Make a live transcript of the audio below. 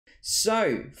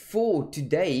So for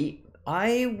today,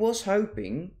 I was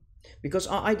hoping, because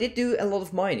I did do a lot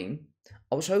of mining,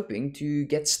 I was hoping to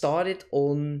get started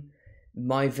on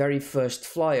my very first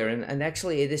flyer, and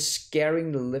actually it is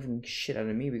scaring the living shit out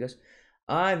of me because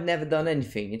I've never done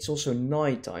anything. It's also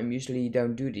nighttime. Usually you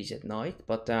don't do these at night,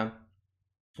 but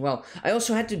well, I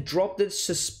also had to drop the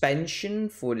suspension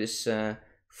for this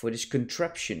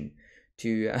contraption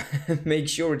to make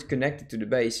sure it's connected to the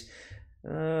base.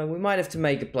 We might have to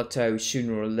make a plateau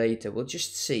sooner or later. We'll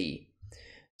just see.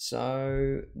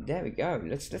 So there we go.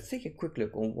 Let's take a quick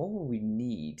look on what will we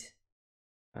need.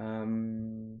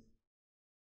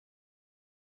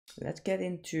 Let's get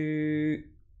into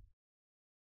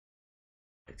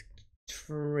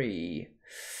tree.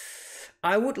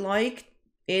 I would like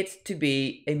it to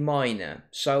be a miner,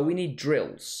 so we need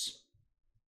drills.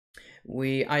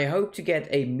 I hope to get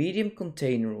a medium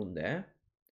container on there.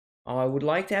 I would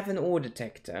like to have an ore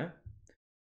detector.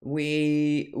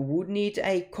 We would need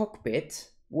a cockpit.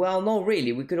 Well, not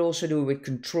really. We could also do it with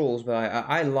controls, but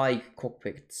I like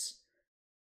cockpits.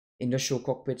 Industrial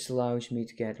cockpits allows me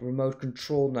to get remote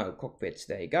control. No, cockpits.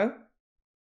 There you go.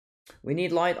 We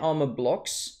need light armor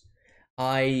blocks.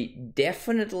 I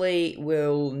definitely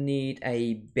will need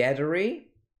a battery.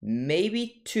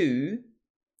 Maybe two.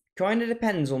 Kind of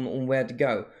depends on where to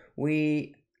go.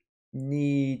 We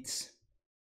need...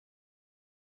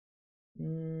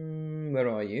 where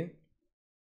are you?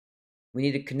 We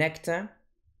need a connector.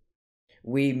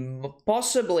 We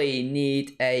possibly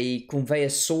need a conveyor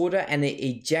sorter and an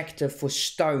ejector for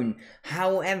stone.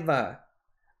 However,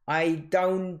 I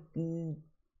don't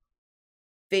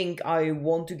think I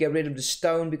want to get rid of the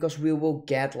stone because we will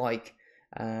get like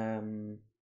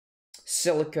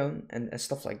silicone and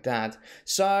stuff like that.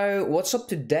 So what's up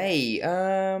today?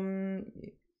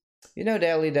 You know,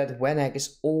 Daily, that Wenhack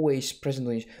is always present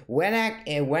on you.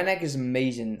 Wenhack is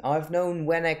amazing. I've known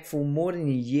Wenhack for more than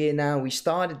a year now. We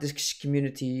started this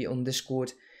community on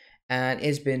Discord, and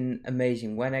it's been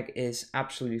amazing. Wenhack is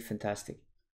absolutely fantastic.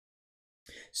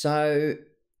 So,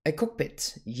 a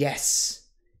cockpit, yes.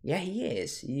 Yeah, he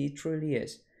is. He truly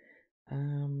is.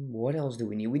 What else do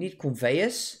we need? We need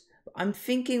conveyors. I'm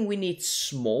thinking we need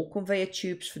small conveyor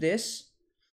tubes for this.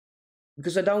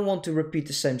 Because I don't want to repeat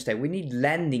the same step. We need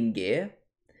landing gear.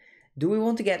 Do we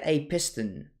want to get a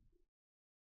piston?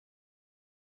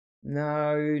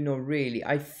 No, not really.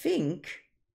 I think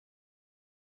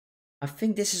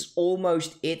this is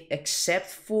almost it, except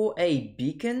for a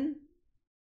beacon.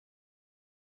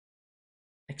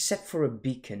 Except for a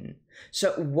beacon.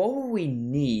 So what will we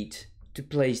need to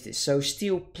place this? So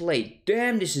steel plate.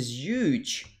 Damn, this is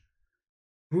huge.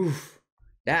 Oof,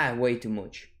 that way too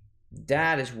much.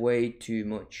 That is way too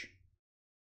much.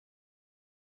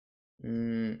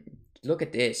 Look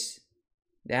at this.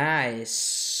 That is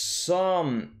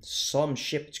some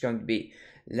ship it's going to be.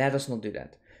 Let us not do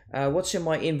that. What's in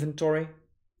my inventory?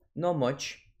 Not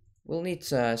much. We'll need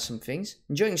some things.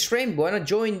 Enjoying stream? Why not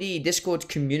join the Discord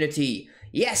community?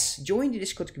 Yes, join the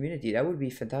Discord community. That would be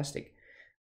fantastic.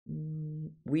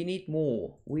 We need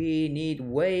more. We need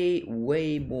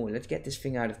way more. Let's get this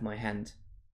thing out of my hand.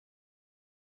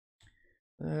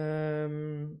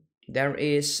 There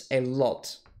is a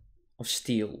lot of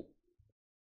steel,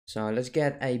 so let's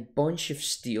get a bunch of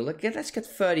steel. Let's get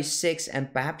 36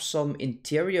 and perhaps some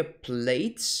interior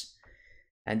plates,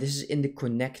 and this is in the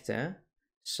connector.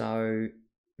 So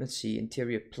let's see,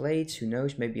 interior plates, who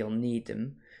knows, maybe I'll need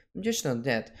them. I'm just not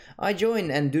that. I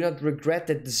join and do not regret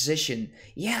that decision.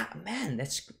 Yeah, man,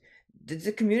 that's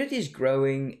the community is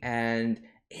growing, and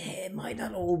it might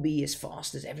not all be as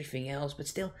fast as everything else, but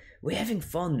still, we're having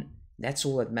fun. That's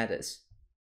all that matters.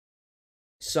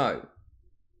 So,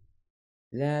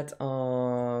 let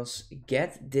us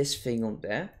get this thing on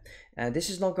there. This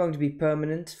is not going to be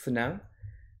permanent for now.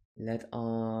 Let's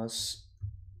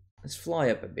fly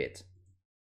up a bit.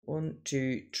 1,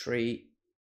 2, 3,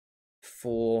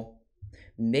 4,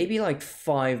 maybe like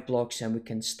 5 blocks, and we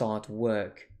can start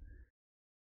work.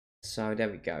 So there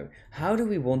we go. How do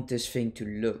we want this thing to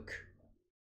look?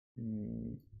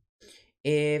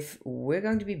 If we're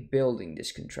going to be building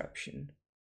this contraption,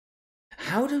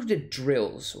 how do the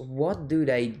drills, what do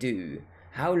they do?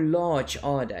 How large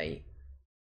are they?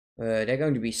 They're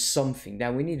going to be something.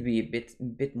 Now we need to be a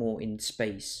bit more in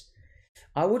space.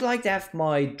 I would like to have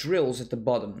my drills at the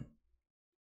bottom.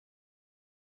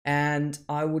 And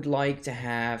I would like to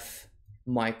have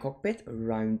my cockpit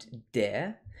around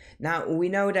there. Now we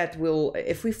know that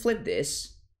if we flip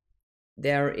this,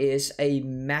 there is a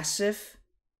massive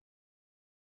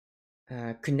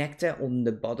connector on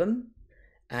the bottom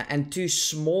and 2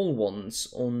 small ones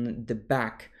on the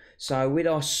back. So with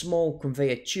our small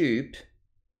conveyor tube,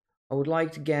 I would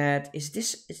like to get, is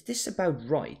this about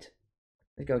right?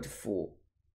 Let's go to 4.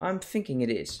 I'm thinking it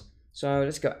is. So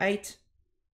let's go 8.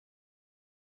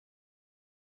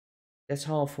 That's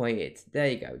halfway it. There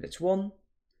you go. That's 1.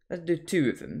 Let's do 2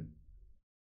 of them.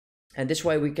 And this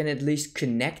way we can at least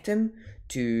connect them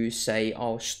to, say,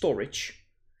 our storage,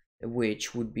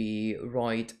 which would be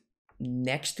right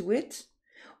next to it.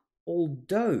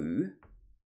 Although,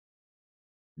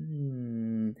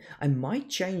 I might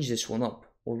change this one up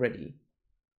already.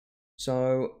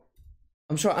 So,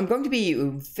 I'm sorry, I'm going to be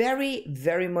very,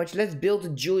 very much, let's build a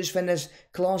Julius Venice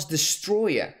class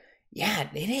destroyer. Yeah,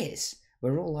 it is.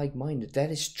 We're all like-minded.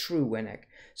 That is true, Wenek.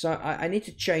 So I need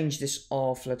to change this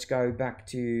off. Let's go back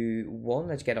to 1.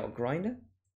 Let's get our grinder.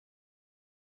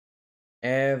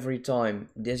 Every time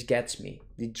this gets me.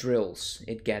 The drills,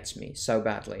 it gets me so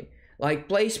badly. Like,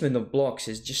 placement of blocks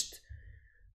is just...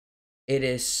 It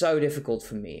is so difficult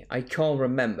for me. I can't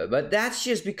remember. But that's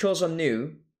just because I'm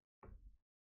new.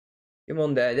 Come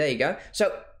on, there you go.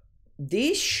 So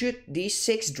these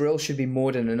 6 drills should be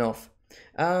more than enough.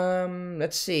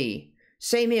 Let's see.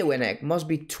 Same here, Wenek. Must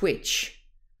be Twitch.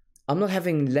 I'm not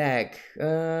having lag.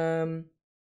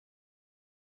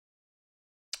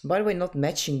 By the way, not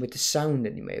matching with the sound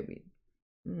anymore.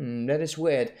 That is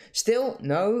weird. Still,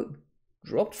 no.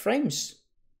 Dropped frames.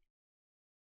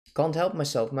 Can't help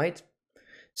myself, mate.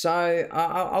 So,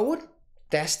 I would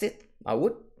test it. I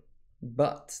would.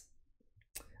 But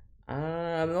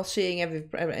I'm not seeing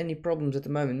any problems at the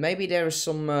moment. Maybe there is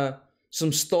some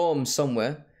storm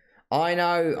somewhere. I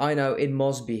know. It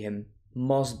must be him.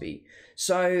 Must be.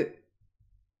 So,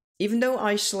 even though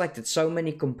I selected so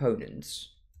many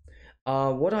components,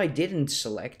 what I didn't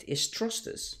select is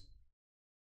thrusters.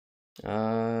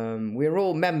 We're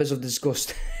all members of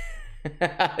Disgust.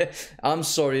 I'm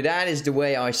sorry, that is the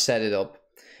way I set it up.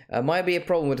 Might be a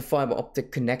problem with the fiber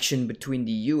optic connection between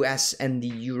the US and the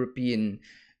European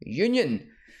Union.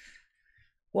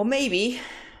 Well, maybe,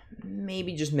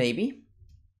 just maybe.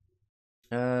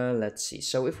 Let's see.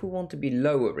 So if we want to be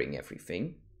lowering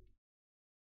everything,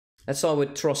 let's start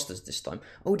with thrusters this time.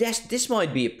 Oh, this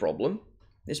might be a problem.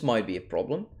 This might be a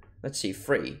problem. Let's see,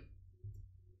 3.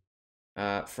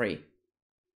 3.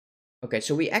 Okay,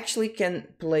 so we actually can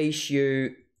place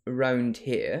you around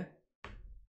here.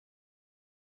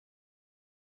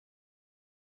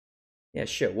 Yeah,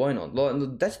 sure, why not?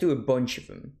 Let's do a bunch of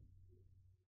them.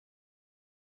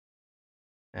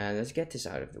 And let's get this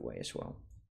out of the way as well.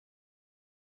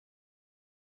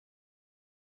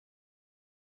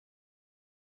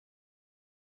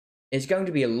 It's going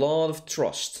to be a lot of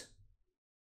thrust.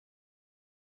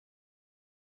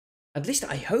 At least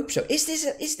I hope so. Is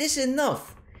this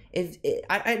enough?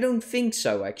 I don't think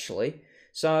so, actually.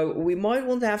 So we might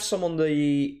want to have some on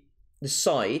the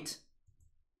side,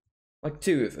 like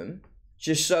 2 of them,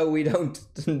 just so we don't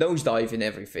nosedive in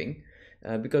everything,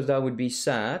 because that would be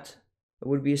sad. It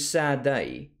would be a sad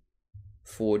day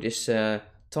for this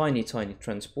tiny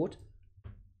transport.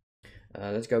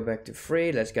 Let's go back to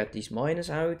 3. Let's get these miners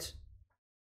out.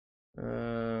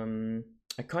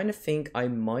 I kind of think I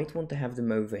might want to have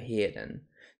them over here then.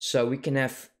 So we can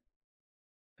have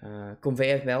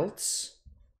conveyor belts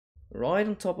right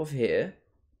on top of here.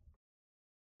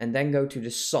 And then go to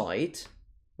the side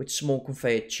with small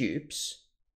conveyor tubes.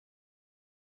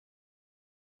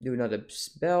 Do another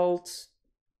belt.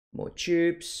 More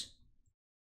tubes.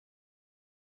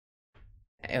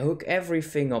 And hook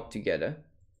everything up together.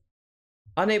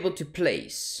 Unable to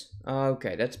place.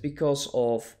 Okay, that's because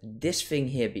of this thing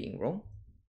here being wrong.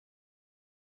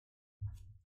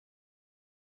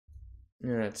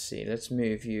 Let's see, let's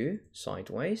move you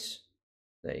sideways.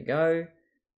 There you go.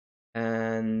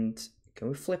 And can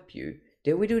we flip you?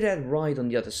 Did we do that right on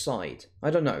the other side?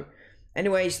 I don't know.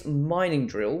 Anyways, mining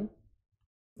drill.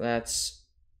 Let's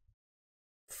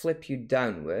flip you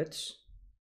downwards.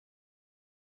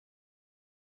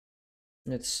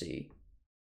 Let's see.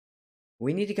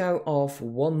 We need to go off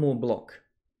 1 more block.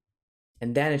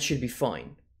 And then it should be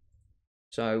fine.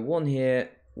 So 1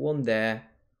 here, 1 there.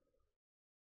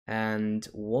 And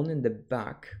 1 in the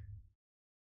back.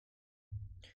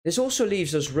 This also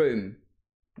leaves us room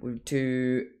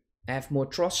to have more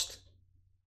thrust.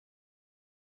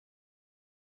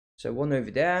 So 1 over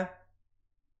there.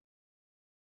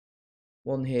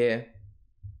 1 here.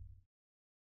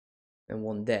 And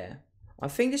 1 there. I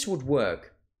think this would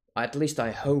work. At least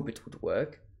I hope it would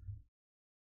work.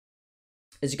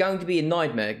 It's going to be a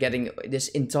nightmare getting this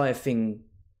entire thing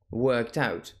worked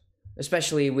out.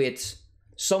 Especially with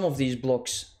some of these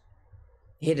blocks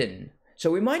hidden. So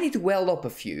we might need to weld up a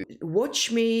few. Watch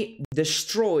me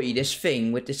destroy this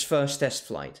thing with this first test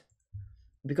flight.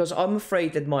 Because I'm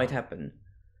afraid that might happen.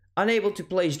 Unable to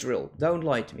place drill. Don't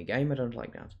lie to me, game. I don't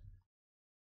like that.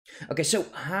 Okay, so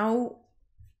how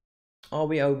are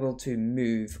we able to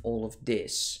move all of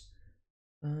this?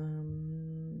 I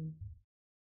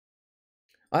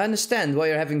understand why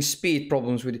you're having speed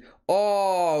problems with...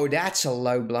 Oh, that's a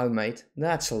low blow, mate.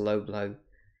 That's a low blow.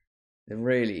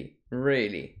 Really,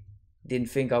 really. Didn't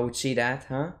think I would see that,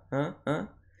 huh?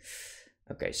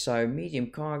 Okay, so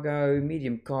medium cargo.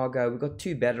 We've got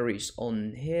 2 batteries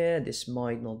on here. This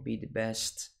might not be the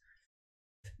best.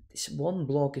 This one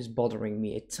block is bothering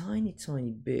me a tiny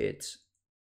bit.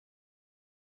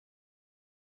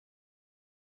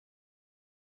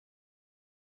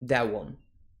 That one.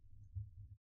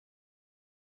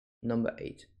 Number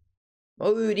 8.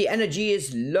 Oh, the energy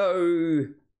is low.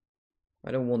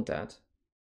 I don't want that.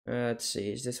 Let's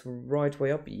see, is this the right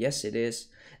way up? Yes, it is.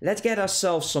 Let's get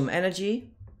ourselves some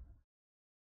energy.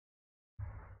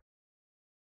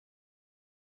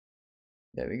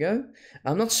 There we go.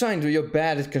 I'm not saying that you're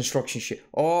bad at construction shit.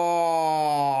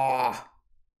 Oh,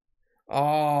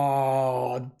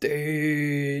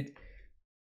 dude.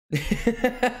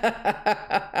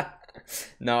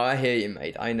 No, I hear you,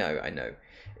 mate. I know.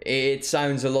 It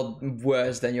sounds a lot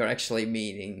worse than you're actually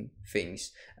meaning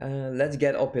things. Let's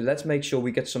get up here. Let's make sure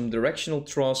we get some directional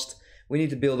thrust. We need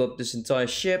to build up this entire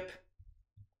ship.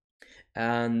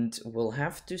 And we'll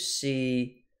have to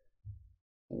see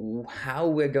how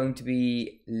we're going to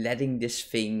be letting this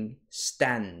thing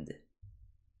stand.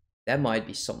 That might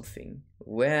be something.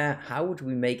 How would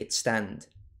we make it stand?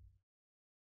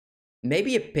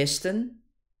 Maybe a piston.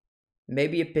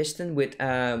 Maybe a piston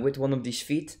with one of these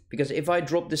feet. Because if I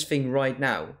drop this thing right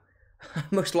now, I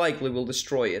most likely will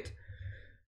destroy it.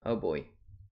 Oh boy.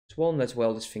 Well, let's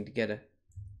weld this thing together.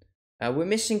 We're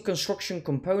missing construction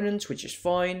components, which is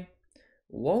fine.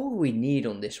 What do we need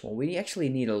on this one? We actually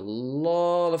need a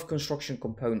lot of construction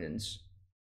components.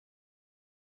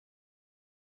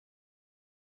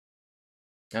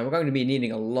 And we're going to be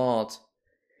needing a lot.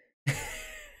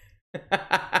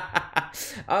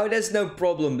 Oh, there's no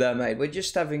problem there, mate. We're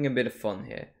just having a bit of fun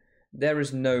here. There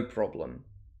is no problem.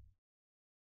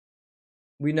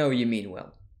 We know you mean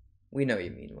well. We know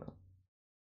you mean well.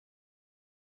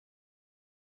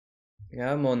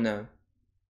 Come on now.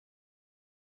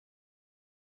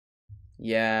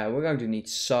 Yeah, we're going to need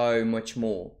so much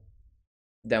more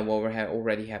than what we're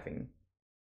already having.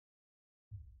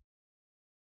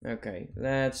 Okay,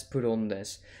 let's put on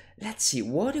this. Let's see,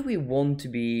 what do we want to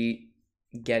be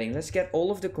getting? Let's get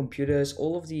all of the computers,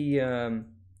 all of the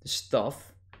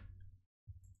stuff.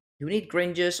 We need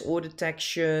gringes, ore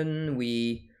detection,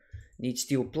 we need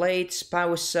steel plates,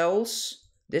 power cells,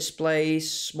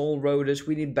 displays, small rotors.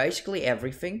 We need basically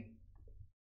everything.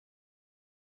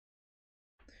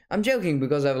 I'm joking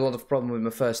because I have a lot of problem with my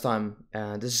first time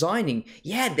designing.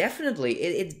 Yeah, definitely.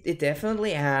 It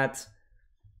definitely had...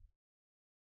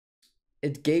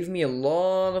 It gave me a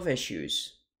lot of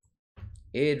issues.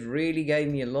 It really gave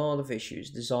me a lot of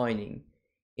issues designing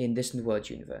in Distant World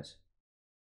universe.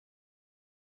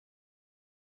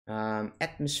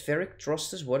 Atmospheric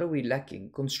thrusters, what are we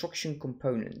lacking? Construction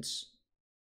components.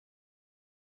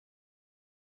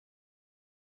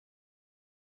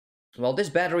 Well, this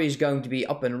battery is going to be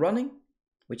up and running,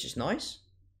 which is nice.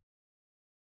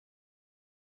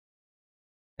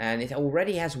 And it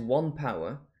already has 1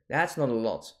 power. That's not a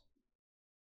lot.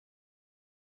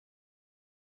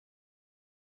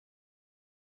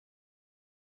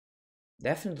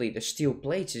 Definitely the steel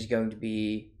plates is going to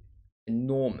be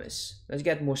enormous. Let's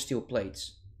get more steel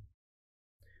plates.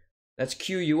 Let's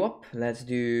queue you up. Let's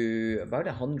do about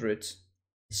 100. It's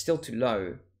still too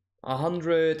low.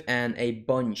 100 and a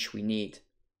bunch we need.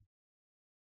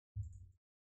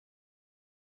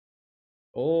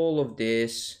 All of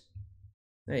this.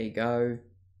 There you go.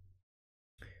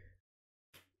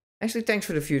 Actually, thanks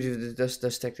for the view to Does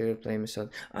Tactical play myself.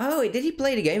 Oh, did he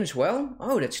play the game as well?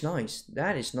 Oh, that's nice.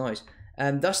 That is nice.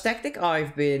 Does Tactic,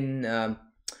 I've been...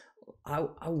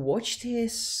 I watched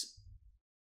his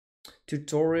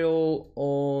tutorial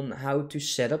on how to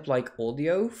set up like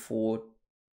audio for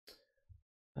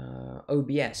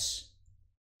OBS.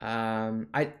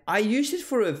 I used it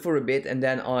for a bit, and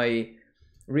then I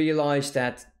realized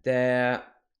that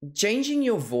changing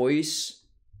your voice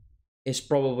is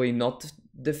probably not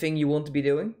the thing you want to be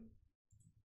doing.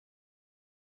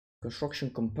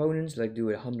 Construction components, like do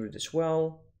 100 as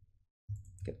well.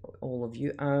 Get all of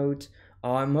you out.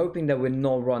 I'm hoping that we're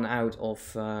not run out of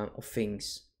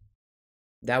things.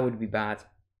 That would be bad.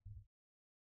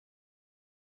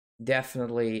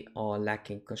 Definitely are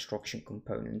lacking construction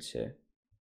components here.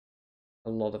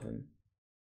 A lot of them.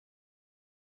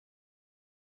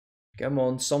 Come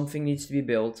on, something needs to be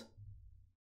built.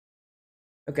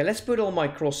 Okay, let's put on my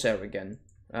crosshair again.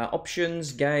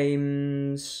 Options,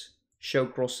 games, show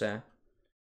crosshair.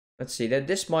 Let's see, that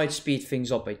this might speed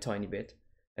things up a tiny bit.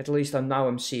 At least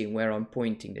I'm seeing where I'm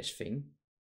pointing this thing.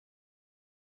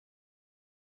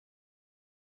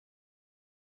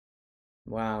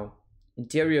 Wow.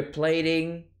 Interior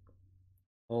plating.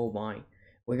 Oh my.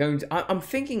 We're going to... I'm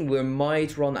thinking we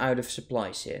might run out of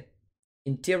supplies here.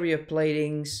 Interior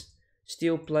platings,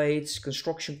 steel plates,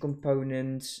 construction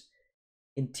components,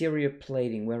 interior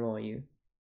plating. Where are you?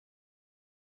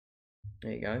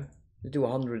 There you go. Let's do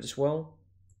 100 as well.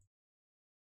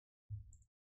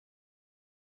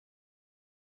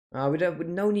 With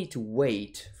no need to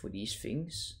wait for these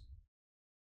things.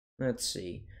 Let's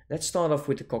see. Let's start off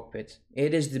with the cockpit.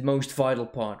 It is the most vital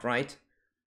part, right?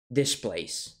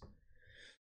 Displays.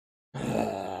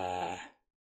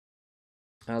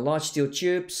 Large steel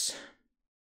tubes.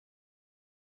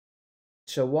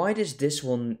 So why does this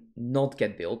one not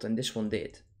get built and this one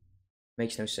did?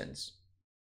 Makes no sense.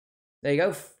 There you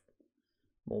go.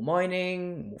 More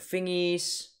mining, more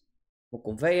thingies, more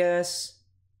conveyors.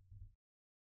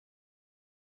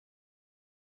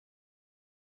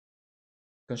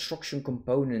 Construction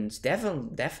components,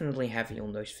 definitely heavy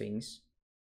on those things.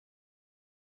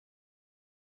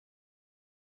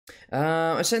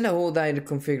 I spent the whole day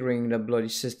configuring the bloody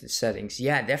system settings.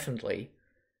 Yeah, definitely.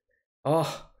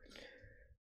 Oh,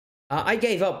 I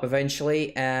gave up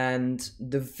eventually, and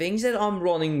the things that I'm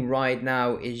running right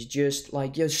now is just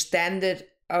like your standard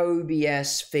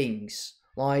OBS things,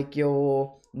 like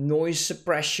your noise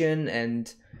suppression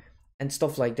and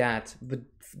stuff like that. But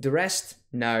the rest,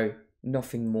 no,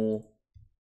 nothing more.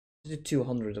 Just do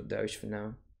 200 of those for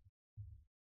now.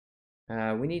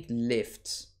 We need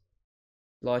lifts.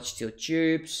 Large steel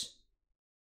tubes.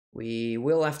 We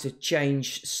will have to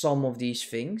change some of these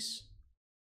things.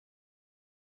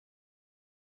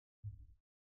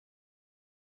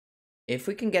 If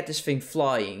we can get this thing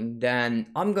flying, then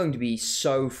I'm going to be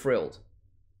so thrilled.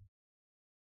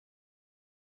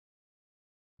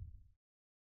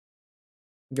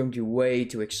 I'm going to be way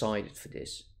too excited for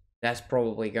this. That's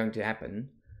probably going to happen.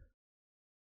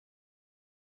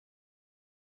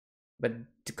 But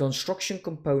the construction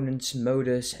components,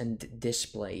 motors, and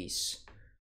displays.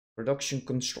 Production,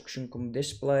 construction,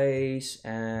 displays,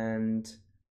 and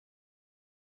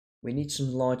we need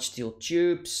some large steel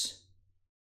tubes.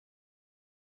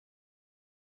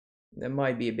 That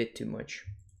might be a bit too much.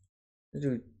 Let's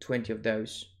do 20 of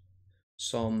those.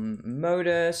 Some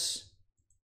motors.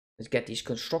 Let's get these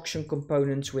construction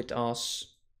components with us.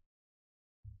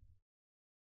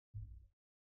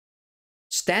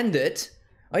 Standard?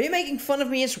 Are you making fun of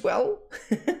me as well?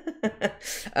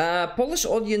 Polish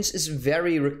audience is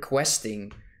very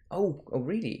requesting. Oh,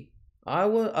 really?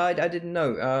 I didn't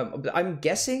know. I'm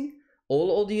guessing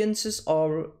all audiences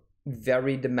are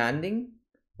very demanding.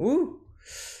 Ooh,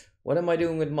 what am I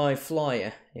doing with my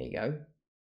flyer? There you go.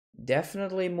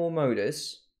 Definitely more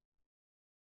motors.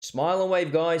 Smile and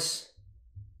wave, guys.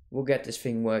 We'll get this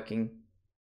thing working.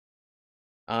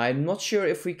 I'm not sure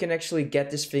if we can actually get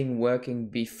this thing working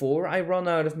before I run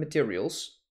out of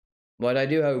materials, but I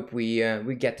do hope we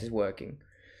get this working.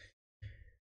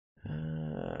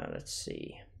 Let's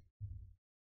see.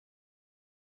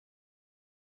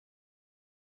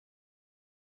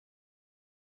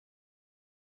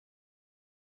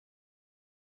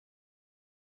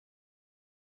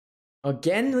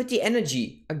 Again with the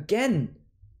energy. Again.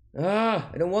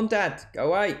 I don't want that. Go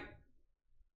away.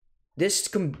 This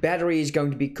battery is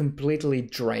going to be completely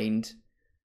drained.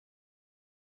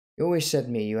 You always said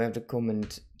me, you have the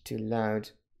comment too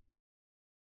loud.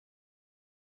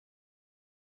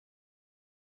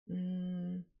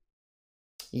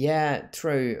 Yeah,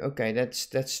 true. Okay,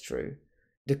 that's true.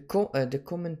 The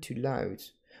comment too loud.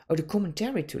 Oh, the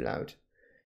commentary too loud.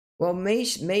 Well,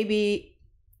 maybe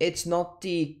it's not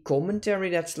the commentary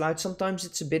that's loud. Sometimes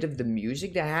it's a bit of the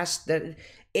music that has that.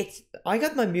 I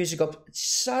got my music up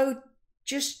so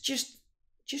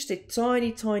just a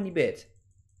tiny bit.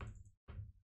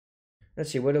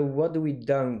 Let's see. What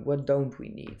don't we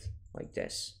need like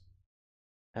this?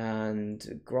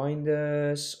 And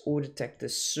grinders, ore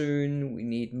detectors soon. We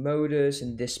need motors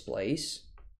and displays.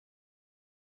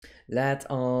 Let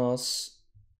us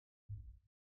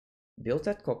build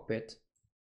that cockpit.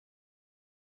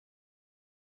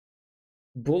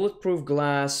 Bulletproof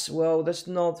glass. Well, there's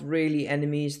not really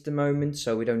enemies at the moment,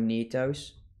 so we don't need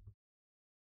those.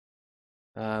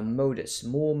 Motors,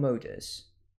 more motors.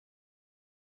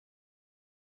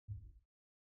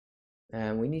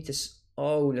 And we need to...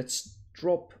 Oh, let's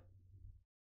drop.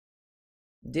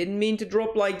 Didn't mean to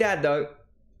drop like that, though.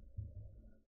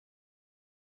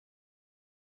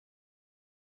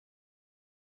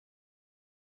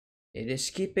 It is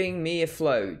keeping me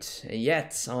afloat, and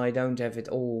yet I don't have it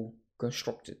all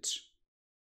constructed.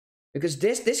 Because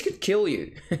this could kill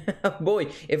you. Boy,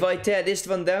 if I tear this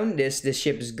one down, this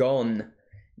ship is gone.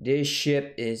 This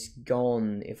ship is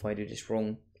gone if I do this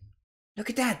wrong. Look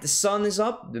at that, the sun is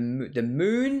up, the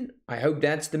moon, I hope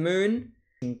that's the moon.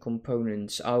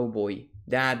 Components, oh boy,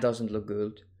 that doesn't look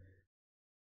good.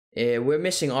 We're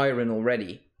missing iron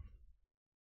already.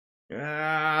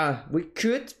 We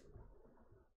could,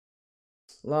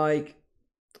 like,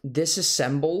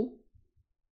 disassemble.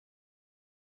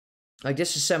 I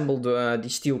disassembled the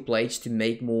steel plates to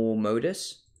make more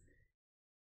motors.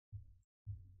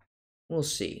 We'll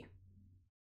see.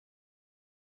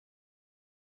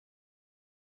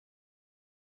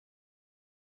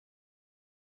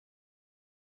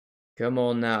 Come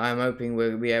on now, I'm hoping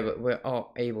we're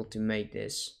able to make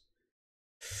this.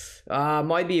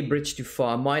 Might be a bridge too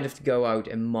far. Might have to go out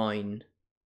and mine.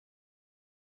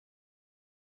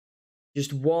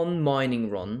 Just one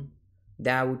mining run.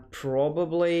 That would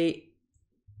probably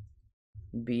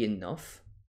be enough.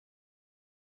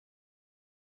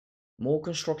 More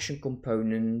construction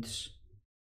components.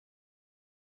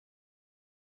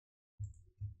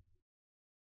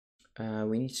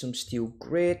 We need some steel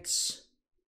grids.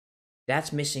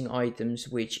 That's missing items,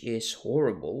 which is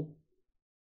horrible.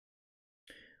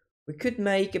 We could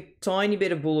make a tiny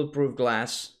bit of bulletproof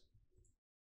glass.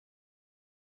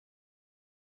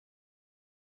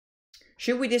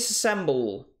 Should we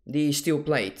disassemble the steel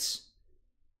plates?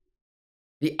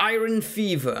 The iron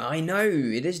fever, I know,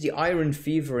 it is the iron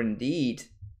fever indeed.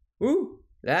 Ooh,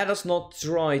 let us not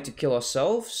try to kill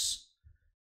ourselves.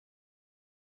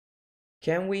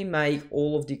 Can we make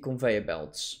all of the conveyor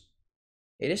belts?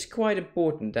 It is quite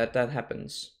important that that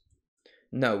happens.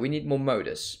 No, we need more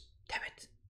motors. Damn it.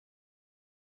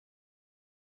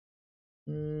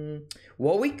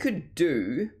 What we could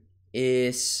do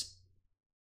is...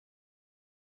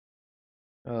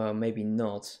 maybe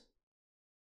not.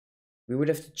 We would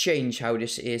have to change how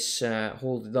this is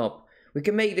holded up. We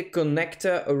can make the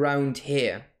connector around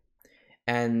here.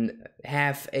 And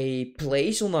have a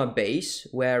place on our base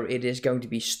where it is going to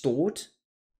be stored.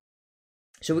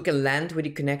 So we can land with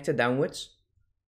the connector downwards.